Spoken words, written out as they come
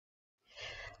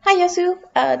Hi, Josu.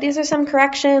 These are some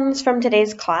corrections from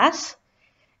today's class.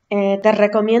 Te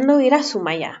recomiendo ir a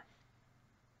Sumaya.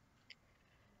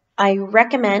 I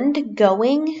recommend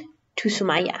going to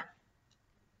Sumaya.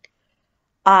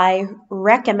 I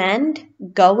recommend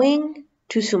going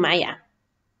to Sumaya.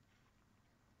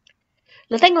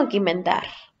 Lo tengo que inventar.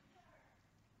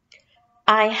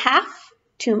 I have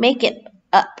to make it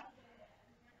up.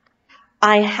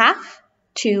 I have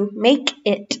to make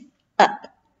it up.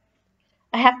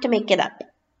 I have to make it up.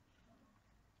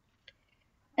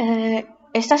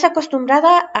 Estás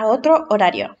acostumbrada a otro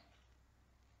horario.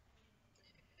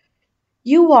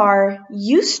 You are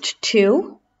used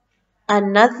to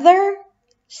another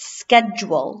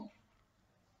schedule.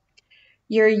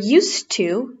 You're used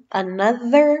to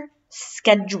another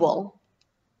schedule.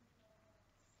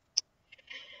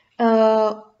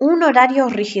 Un horario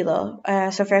rígido.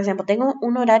 So, for example, tengo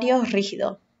un horario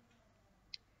rígido.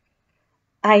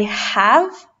 I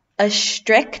have a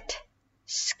strict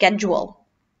schedule.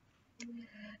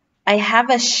 I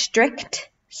have a strict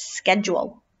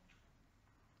schedule.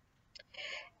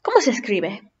 ¿Cómo se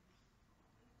escribe?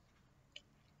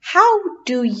 How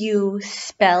do you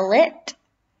spell it?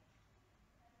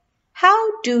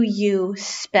 How do you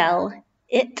spell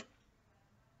it?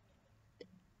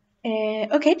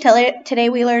 Okay, today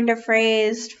we learned a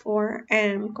phrase for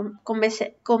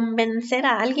convencer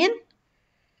a alguien.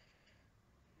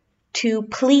 To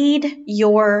plead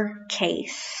your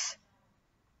case.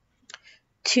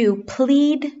 To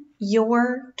plead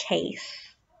your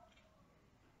case.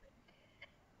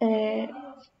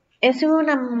 Es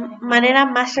una manera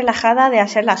más relajada de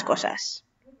hacer las cosas.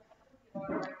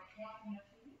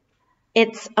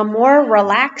 It's a more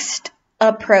relaxed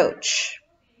approach.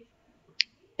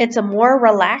 It's a more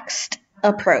relaxed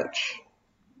approach.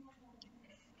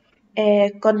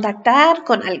 Contactar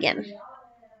con alguien.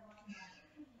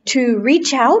 To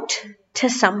reach out to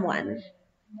someone.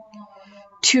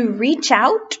 To reach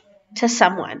out to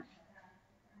someone.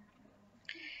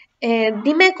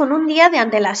 Dime con un día de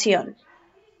antelación.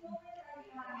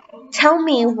 Tell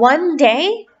me one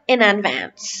day in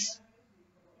advance.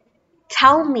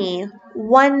 Tell me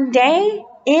one day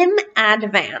in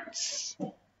advance.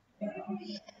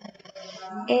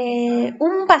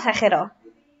 Un pasajero.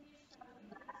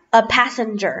 A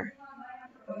passenger.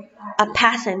 A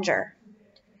passenger.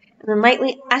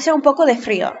 Hace un poco de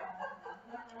frío.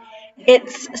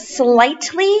 It's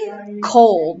slightly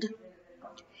cold.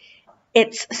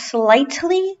 It's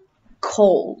slightly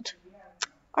cold.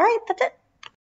 All right, that's it.